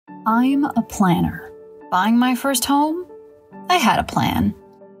I'm a planner. Buying my first home? I had a plan.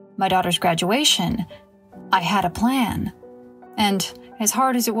 My daughter's graduation? I had a plan. And as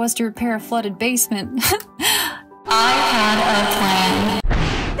hard as it was to repair a flooded basement, I had a plan.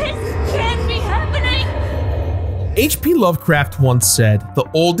 This can't be happening! H.P. Lovecraft once said, "The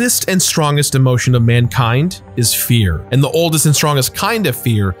oldest and strongest emotion of mankind is fear, and the oldest and strongest kind of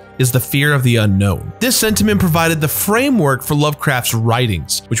fear is the fear of the unknown." This sentiment provided the framework for Lovecraft's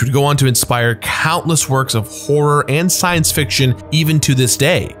writings, which would go on to inspire countless works of horror and science fiction even to this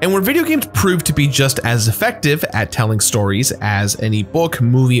day. And when video games proved to be just as effective at telling stories as any book,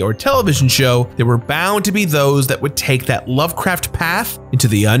 movie, or television show, there were bound to be those that would take that Lovecraft path into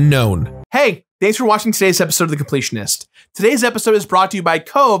the unknown. Hey! Thanks for watching today's episode of The Completionist. Today's episode is brought to you by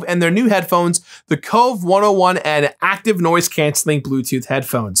Kove and their new headphones, the Kove 101N Active Noise Cancelling Bluetooth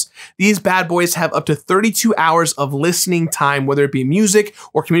headphones. These bad boys have up to 32 hours of listening time, whether it be music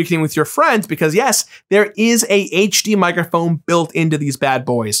or communicating with your friends, because yes, there is a HD microphone built into these bad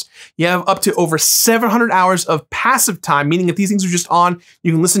boys. You have up to over 700 hours of passive time, meaning if these things are just on,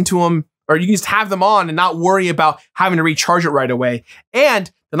 you can listen to them, or you can just have them on and not worry about having to recharge it right away. And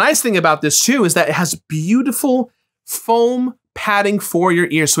the nice thing about this too is that it has beautiful foam padding for your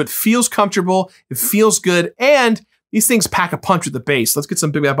ears, so it feels comfortable, it feels good, and these things pack a punch with the bass. Let's get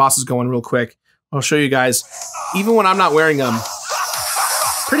some Big Bad Bosses going real quick. I'll show you guys, even when I'm not wearing them.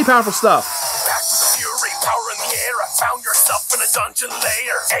 Pretty powerful stuff. Back to the fury, power in the air. I found yourself in a dungeon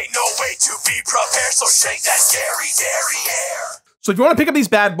lair. Ain't no way to be prepared, so shake that scary, dairy air. So if you want to pick up these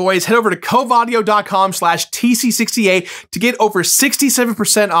bad boys, head over to coveaudio.com/TC68 to get over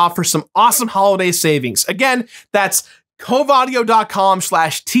 67% off for some awesome holiday savings. Again, that's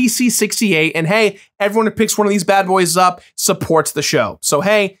coveaudio.com/TC68. And hey, everyone who picks one of these bad boys up supports the show. So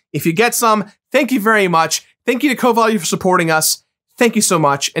hey, if you get some, thank you very much. Thank you to Kove Audio for supporting us. Thank you so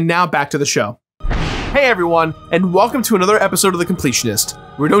much. And now back to the show. Hey everyone, and welcome to another episode of The Completionist,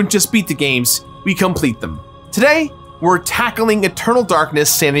 where we don't just beat the games, we complete them. Today, we're tackling Eternal Darkness,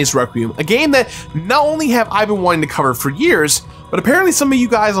 Sanity's Requiem, a game that not only have I been wanting to cover for years, but apparently some of you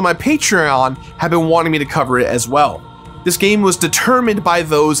guys on my Patreon have been wanting me to cover it as well. This game was determined by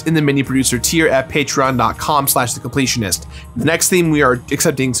those in the mini producer tier at patreon.com/thecompletionist. The next theme we are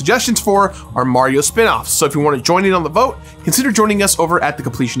accepting suggestions for are Mario spin-offs, so if you want to join in on the vote, consider joining us over at the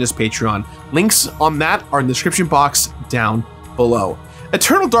Completionist Patreon. Links on that are in the description box down below.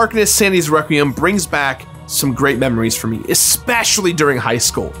 Eternal Darkness, Sanity's Requiem brings back some great memories for me, especially during high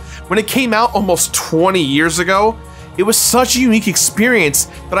school. When it came out almost 20 years ago, it was such a unique experience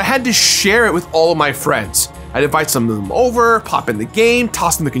that I had to share it with all of my friends. I'd invite some of them over, pop in the game,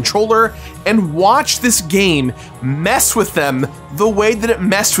 toss them the controller, and watch this game mess with them the way that it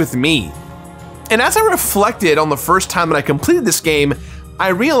messed with me. And as I reflected on the first time that I completed this game, I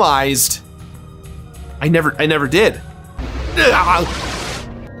realized I never did. I've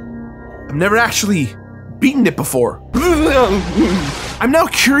never actually beaten it before. I'm now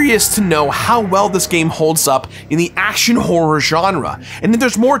curious to know how well this game holds up in the action horror genre, and that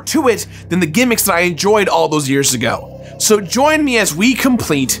there's more to it than the gimmicks that I enjoyed all those years ago. So join me as we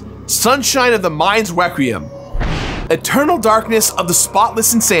complete Sunshine of the Mind's Requiem, Eternal Darkness of the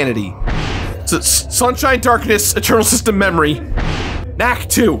Spotless Insanity, Sunshine, Darkness, Eternal System Memory,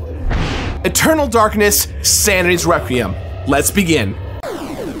 Act 2, Eternal Darkness, Sanity's Requiem. Let's begin.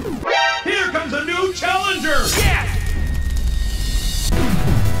 Here comes a new challenger! Yeah!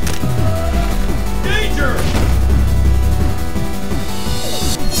 Danger!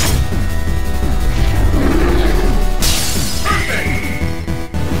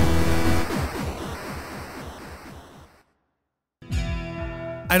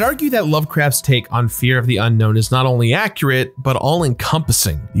 I'd argue that Lovecraft's take on fear of the unknown is not only accurate, but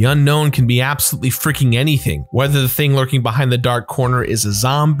all-encompassing. The unknown can be absolutely freaking anything, whether the thing lurking behind the dark corner is a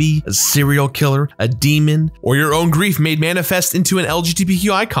zombie, a serial killer, a demon, or your own grief made manifest into an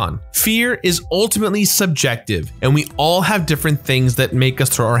LGBTQ icon. Fear is ultimately subjective, and we all have different things that make us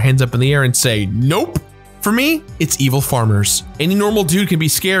throw our hands up in the air and say, nope. For me, it's evil farmers. Any normal dude can be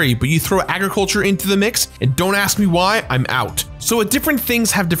scary, but you throw agriculture into the mix, and don't ask me why, I'm out. So different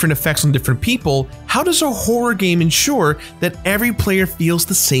things have different effects on different people. How does a horror game ensure that every player feels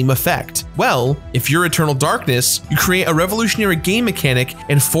the same effect? Well, if you're Eternal Darkness, you create a revolutionary game mechanic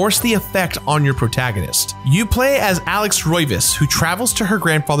and force the effect on your protagonist. You play as Alexandra Roivas, who travels to her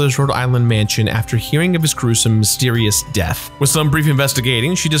grandfather's Rhode Island mansion after hearing of his gruesome, mysterious death. With some brief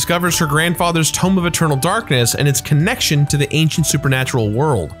investigating, she discovers her grandfather's Tome of Eternal Darkness and its connection to the ancient supernatural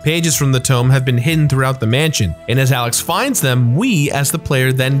world. Pages from the tome have been hidden throughout the mansion, and as Alex finds them, we as the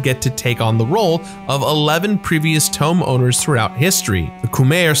player then get to take on the role of 11 previous tome owners throughout history. A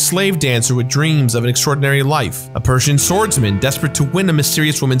Khmer slave dancer with dreams of an extraordinary life, a Persian swordsman desperate to win a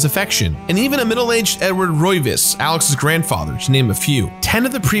mysterious woman's affection, and even a middle-aged Edward Roivas, Alex's grandfather, to name a few. 10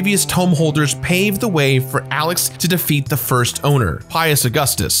 of the previous tome holders paved the way for Alex to defeat the first owner, Pius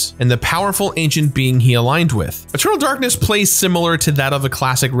Augustus, and the powerful ancient being he aligned with. Eternal Darkness plays similar to that of a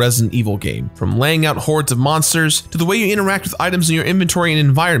classic Resident Evil game, from laying out hordes of monsters, to the way you interact with items in your inventory and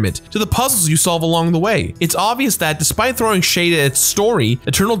environment, to the puzzles you solve along the way. It's obvious that despite throwing shade at its story,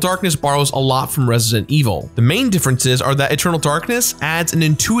 Eternal Darkness borrows a lot from Resident Evil. The main differences are that Eternal Darkness adds an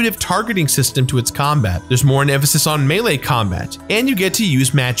intuitive targeting system to its combat. There's more an emphasis on melee combat, and you get to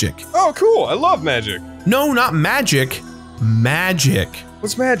use magic. Oh, cool. I love magic. No, not magic. Magic.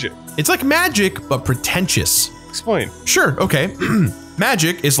 What's magic? It's like magic, but pretentious. Explain. Sure, okay.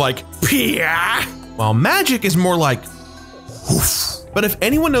 Magic is like, Pia, while magic is more like, whoof. But if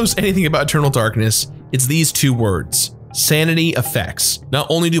anyone knows anything about Eternal Darkness, it's these two words: sanity effects. Not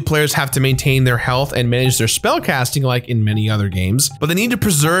only do players have to maintain their health and manage their spellcasting like in many other games, but they need to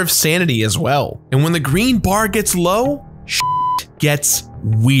preserve sanity as well. And when the green bar gets low, shit gets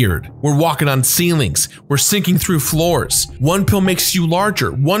weird. We're walking on ceilings, we're sinking through floors. One pill makes you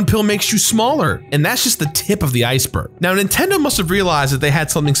larger, one pill makes you smaller, and that's just the tip of the iceberg. Now, Nintendo must have realized that they had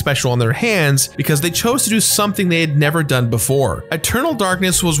something special on their hands because they chose to do something they had never done before. Eternal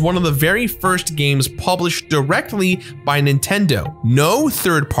Darkness was one of the very first games published directly by Nintendo, no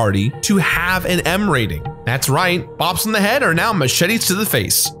third party, to have an M rating. That's right, bops on the head are now machetes to the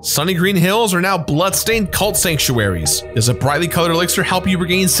face. Sunny green hills are now bloodstained cult sanctuaries. Does a brightly colored elixir help you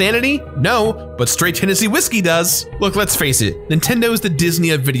regain sanity? No, but straight Tennessee whiskey does. Look, let's face it, Nintendo is the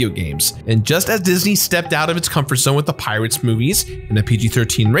Disney of video games. And just as Disney stepped out of its comfort zone with the Pirates movies and a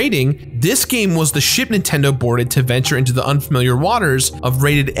PG-13 rating, this game was the ship Nintendo boarded to venture into the unfamiliar waters of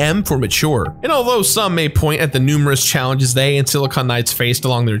rated M for mature. And although some may point at the numerous challenges they and Silicon Knights faced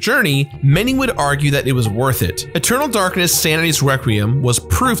along their journey, many would argue that it was worth it. Eternal Darkness Sanity's Requiem was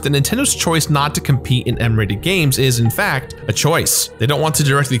proof that Nintendo's choice not to compete in M-rated games is, in fact, a choice. They don't want to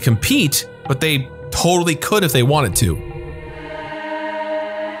directly compete, but they totally could if they wanted to.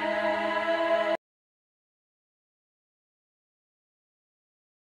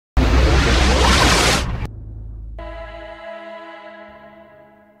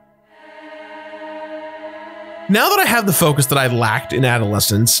 Now that I have the focus that I lacked in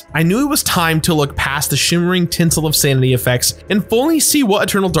adolescence, I knew it was time to look past the shimmering tinsel of sanity effects and fully see what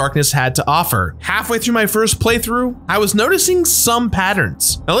Eternal Darkness had to offer. Halfway through my first playthrough, I was noticing some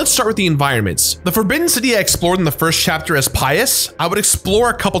patterns. Now let's start with the environments. The Forbidden City I explored in the first chapter as Pius, I would explore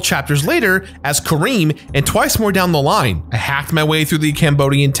a couple chapters later as Kareem, and twice more down the line, I hacked my way through the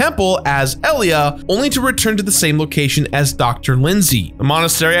Cambodian temple as Elia, only to return to the same location as Dr. Lindsay. The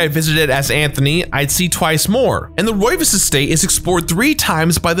monastery I visited as Anthony, I'd see twice more. And the Roivas estate is explored 3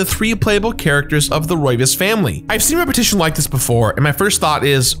 times by the 3 playable characters of the Roivas family. I've seen repetition like this before, and my first thought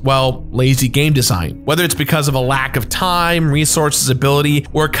is, well, lazy game design. Whether it's because of a lack of time, resources, ability,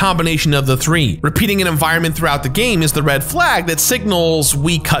 or a combination of the 3. Repeating an environment throughout the game is the red flag that signals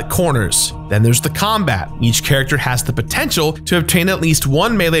we cut corners. Then there's the combat. Each character has the potential to obtain at least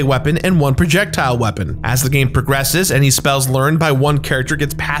 1 melee weapon and 1 projectile weapon. As the game progresses, any spells learned by one character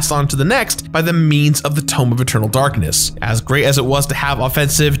gets passed on to the next by the means of the Tome of Eternal Darkness. As great as it was to have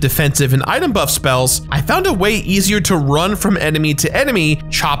offensive, defensive, and item buff spells, I found it way easier to run from enemy to enemy,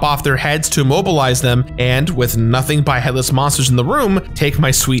 chop off their heads to immobilize them, and with nothing but headless monsters in the room, take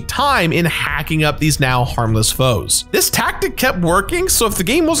my sweet time in hacking up these now harmless foes. This tactic kept working, so if the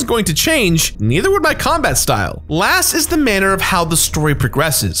game wasn't going to change, neither would my combat style. Last is the manner of how the story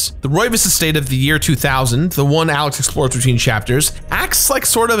progresses. The Roivas estate of the year 2000, the one Alex explores between chapters, acts like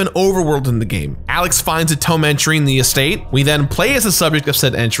sort of an overworld in the game. Alex finds a tome entry in the estate, we then play as the subject of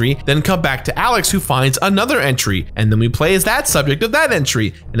said entry, then come back to Alex who finds another entry, and then we play as that subject of that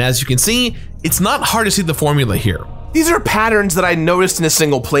entry. And as you can see, it's not hard to see the formula here. These are patterns that I noticed in a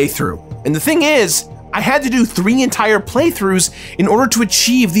single playthrough. And the thing is, I had to do 3 entire playthroughs in order to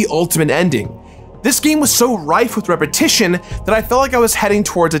achieve the ultimate ending. This game was so rife with repetition that I felt like I was heading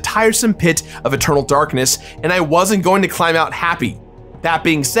towards a tiresome pit of eternal darkness, and I wasn't going to climb out happy. That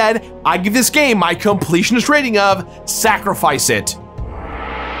being said, I give this game my completionist rating of sacrifice it.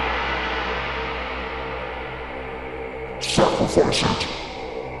 Sacrifice it.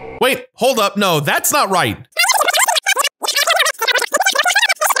 Wait, hold up, no, that's not right.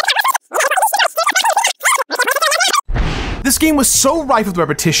 This game was so rife with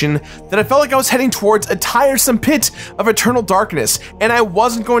repetition that I felt like I was heading towards a tiresome pit of eternal darkness, and I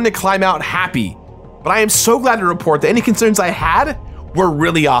wasn't going to climb out happy. but I am so glad to report that any concerns I had were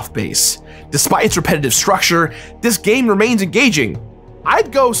really off base. Despite its repetitive structure, this game remains engaging.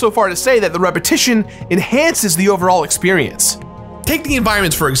 I'd go so far to say that the repetition enhances the overall experience. Take the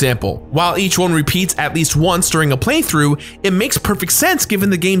environments for example. While each one repeats at least once during a playthrough, it makes perfect sense given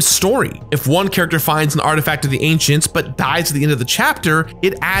the game's story. If one character finds an artifact of the ancients but dies at the end of the chapter,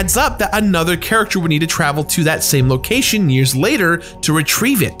 it adds up that another character would need to travel to that same location years later to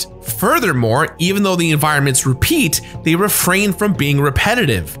retrieve it. Furthermore, even though the environments repeat, they refrain from being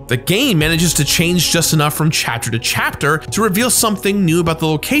repetitive. The game manages to change just enough from chapter to chapter to reveal something new about the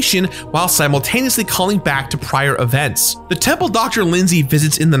location while simultaneously calling back to prior events. The temple Dr. Lindsay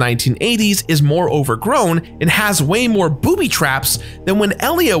visits in the 1980s is more overgrown and has way more booby traps than when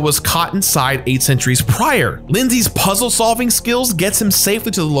Elia was caught inside 8 centuries prior. Lindsay's puzzle-solving skills gets him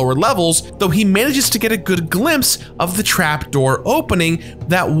safely to the lower levels, though he manages to get a good glimpse of the trap door opening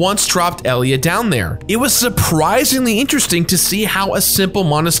that once dropped Elia down there. It was surprisingly interesting to see how a simple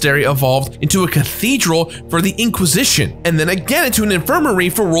monastery evolved into a cathedral for the Inquisition, and then again into an infirmary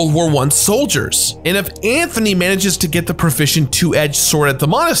for World War I soldiers. And if Anthony manages to get the proficient two-edged sword at the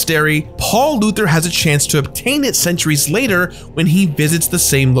monastery, Paul Luther has a chance to obtain it centuries later when he visits the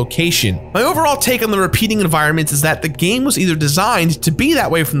same location. My overall take on the repeating environments is that the game was either designed to be that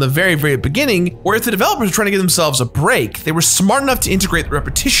way from the very beginning, or if the developers were trying to give themselves a break, they were smart enough to integrate the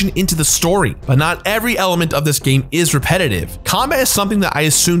repetition into the story. But not every element of this game is repetitive. Combat is something that I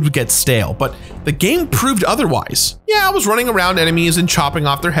assumed would get stale, but the game proved otherwise. Yeah, I was running around enemies and chopping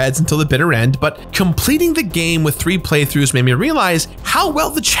off their heads until the bitter end, but completing the game with 3 playthroughs made me realize how well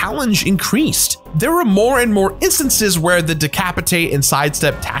the challenge increased. There were more and more instances where the decapitate and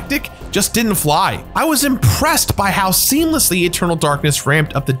sidestep tactic just didn't fly. I was impressed by how seamlessly Eternal Darkness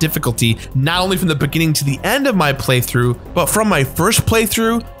ramped up the difficulty, not only from the beginning to the end of my playthrough, but from my first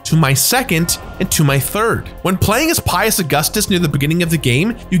playthrough to my second and to my third. When playing as Pius Augustus near the beginning of the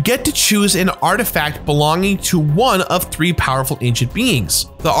game, you get to choose an artifact belonging to one of 3 powerful ancient beings.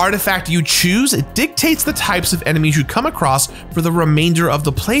 The artifact you choose dictates the types of enemies you come across for the remainder of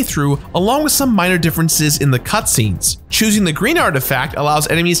the playthrough, along with some minor differences in the cutscenes. Choosing the green artifact allows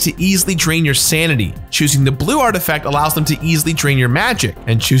enemies to easily drain your sanity. Choosing the blue artifact allows them to easily drain your magic.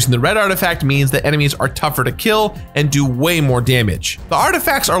 And choosing the red artifact means that enemies are tougher to kill and do way more damage. The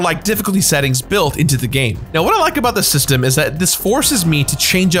artifacts are like difficulty settings built into the game. Now, what I like about the system is that this forces me to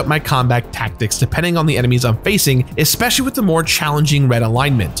change up my combat tactics depending on the enemies I'm facing, especially with the more challenging red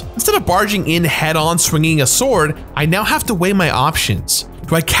alignment. Instead of barging in head-on swinging a sword, I now have to weigh my options.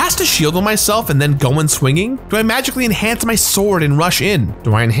 Do I cast a shield on myself and then go in swinging? Do I magically enhance my sword and rush in?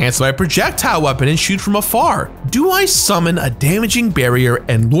 Do I enhance my projectile weapon and shoot from afar? Do I summon a damaging barrier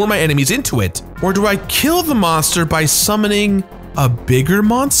and lure my enemies into it? Or do I kill the monster by summoning a bigger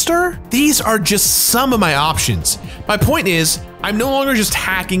monster? These are just some of my options. My point is, I'm no longer just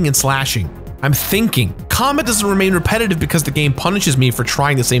hacking and slashing. I'm thinking. Combat doesn't remain repetitive because the game punishes me for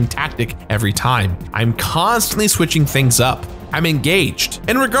trying the same tactic every time. I'm constantly switching things up. I'm engaged.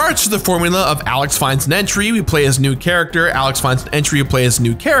 In regards to the formula of Alex finds an entry, we play as new character, Alex finds an entry, we play as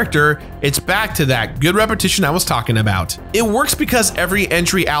new character, it's back to that good repetition I was talking about. It works because every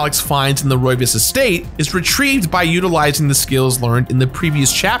entry Alex finds in the Roivas estate is retrieved by utilizing the skills learned in the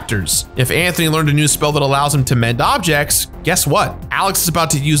previous chapters. If Anthony learned a new spell that allows him to mend objects, guess what? Alex is about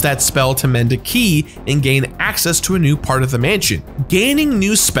to use that spell to mend a key and gain access to a new part of the mansion. Gaining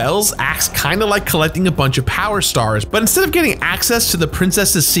new spells acts kind of like collecting a bunch of power stars, but instead of getting access to the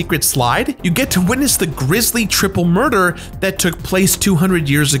princess's secret slide, you get to witness the grisly triple murder that took place 200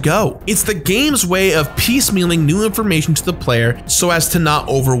 years ago. It's the game's way of piecemealing new information to the player so as to not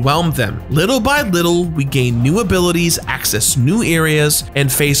overwhelm them. Little by little, we gain new abilities, access new areas,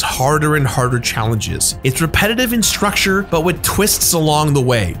 and face harder and harder challenges. It's repetitive in structure, but with twists along the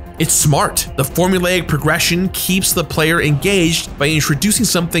way. It's smart. The formulaic progression keeps the player engaged by introducing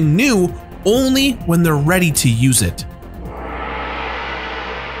something new only when they're ready to use it.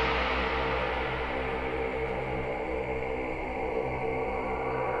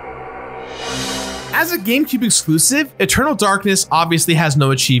 As a GameCube exclusive, Eternal Darkness obviously has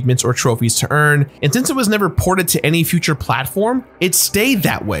no achievements or trophies to earn, and since it was never ported to any future platform, it stayed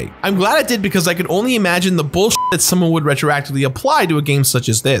that way. I'm glad it did because I could only imagine the bullshit that someone would retroactively apply to a game such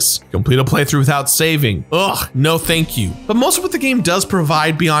as this. Complete a playthrough without saving. Ugh, no thank you. But most of what the game does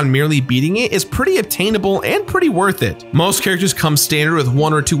provide beyond merely beating it is pretty obtainable and pretty worth it. Most characters come standard with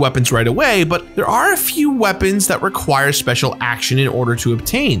 1 or 2 weapons right away, but there are a few weapons that require special action in order to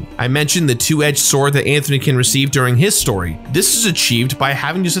obtain. I mentioned the two-edged sword reward that Anthony can receive during his story. This is achieved by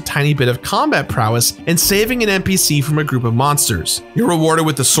having just a tiny bit of combat prowess and saving an NPC from a group of monsters. You're rewarded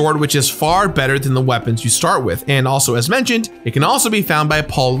with the sword, which is far better than the weapons you start with, and also, as mentioned, it can also be found by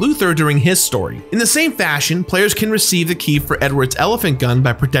Paul Luther during his story. In the same fashion, players can receive the key for Edward's elephant gun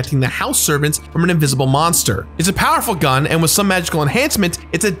by protecting the house servants from an invisible monster. It's a powerful gun, and with some magical enhancement,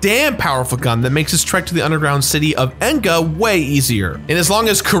 it's a damn powerful gun that makes his trek to the underground city of Enga way easier. And as long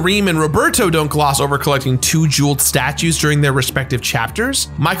as Kareem and Roberto don't gloss over collecting 2 jeweled statues during their respective chapters,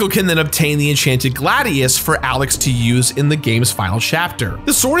 Michael can then obtain the enchanted gladius for Alex to use in the game's final chapter.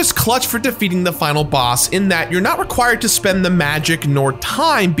 The sword is clutch for defeating the final boss in that you're not required to spend the magic nor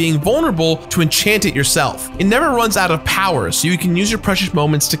time being vulnerable to enchant it yourself. It never runs out of power, so you can use your precious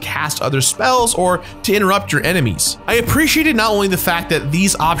moments to cast other spells or to interrupt your enemies. I appreciated not only the fact that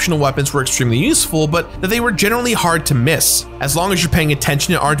these optional weapons were extremely useful, but that they were generally hard to miss. As long as you're paying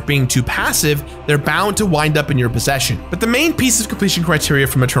attention and aren't being too passive, they're bound to wind up in your possession. But the main piece of completion criteria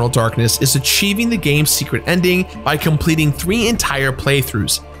from Eternal Darkness is achieving the game's secret ending by completing 3 entire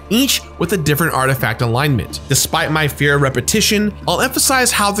playthroughs, each with a different artifact alignment. Despite my fear of repetition, I'll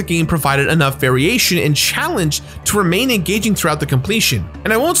emphasize how the game provided enough variation and challenge to remain engaging throughout the completion.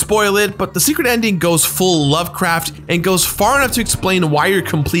 And I won't spoil it, but the secret ending goes full Lovecraft and goes far enough to explain why you're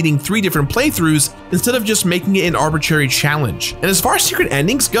completing 3 different playthroughs instead of just making it an arbitrary challenge. And as far as secret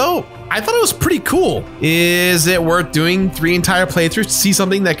endings go, I thought it was pretty cool. Is it worth doing 3 entire playthroughs to see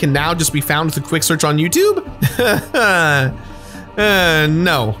something that can now just be found with a quick search on YouTube?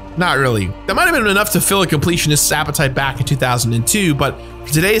 No, not really. That might have been enough to fill a completionist's appetite back in 2002, but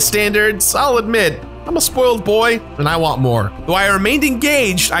for today's standards, I'll admit, I'm a spoiled boy and I want more. Though I remained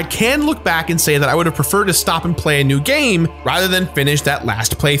engaged, I can look back and say that I would have preferred to stop and play a new game rather than finish that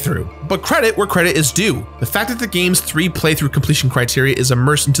last playthrough. But credit where credit is due. The fact that the game's 3 playthrough completion criteria is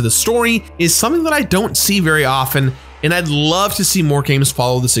immersed into the story is something that I don't see very often, and I'd love to see more games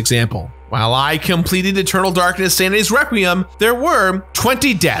follow this example. While I completed Eternal Darkness Sanity's Requiem, there were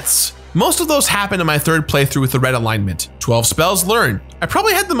 20 deaths. Most of those happened in my 3rd playthrough with the red alignment. 12 spells learned. I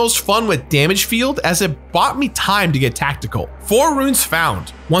probably had the most fun with Damage Field as it bought me time to get tactical. 4 runes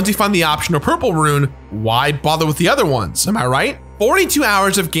found. Once you find the optional purple rune, why bother with the other ones, am I right? 42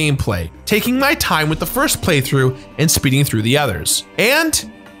 hours of gameplay, taking my time with the first playthrough and speeding through the others.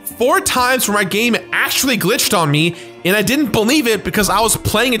 And 4 times where my game actually glitched on me and I didn't believe it because I was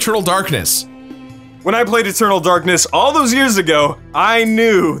playing Eternal Darkness. When I played Eternal Darkness all those years ago, I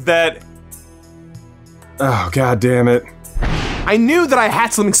knew that... Oh, god damn it. I knew that I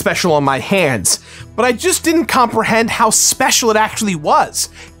had something special on my hands, but I just didn't comprehend how special it actually was.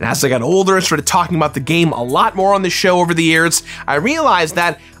 And as I got older and started talking about the game a lot more on the show over the years, I realized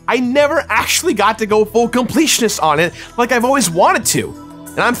that I never actually got to go full completionist on it like I've always wanted to.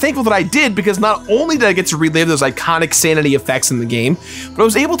 And I'm thankful that I did, because not only did I get to relive those iconic sanity effects in the game, but I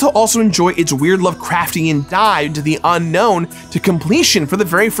was able to also enjoy its weird Lovecraftian dive into the unknown to completion for the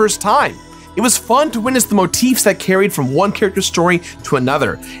very first time. It was fun to witness the motifs that carried from one character's story to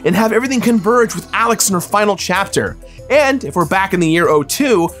another, and have everything converge with Alex in her final chapter. And if we're back in the year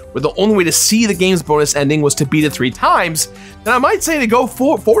 02, where the only way to see the game's bonus ending was to beat it 3 times, then I might say to go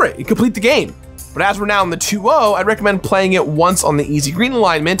for it and complete the game. But as we're now in the 2.0, I'd recommend playing it once on the easy green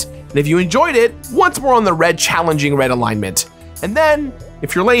alignment, and if you enjoyed it, once more on the red challenging red alignment. And then,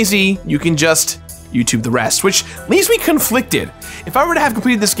 if you're lazy, you can just YouTube the rest, which leaves me conflicted. If I were to have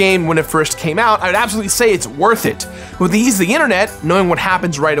completed this game when it first came out, I would absolutely say it's worth it. With the ease of the internet, knowing what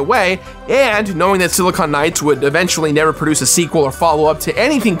happens right away, and knowing that Silicon Knights would eventually never produce a sequel or follow-up to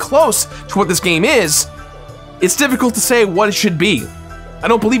anything close to what this game is, it's difficult to say what it should be. I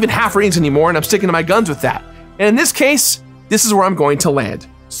don't believe in half ratings anymore, and I'm sticking to my guns with that. And in this case, this is where I'm going to land.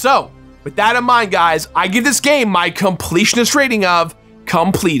 So, with that in mind, guys, I give this game my completionist rating of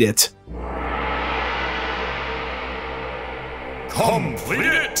complete it. Complete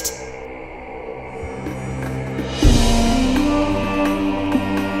it!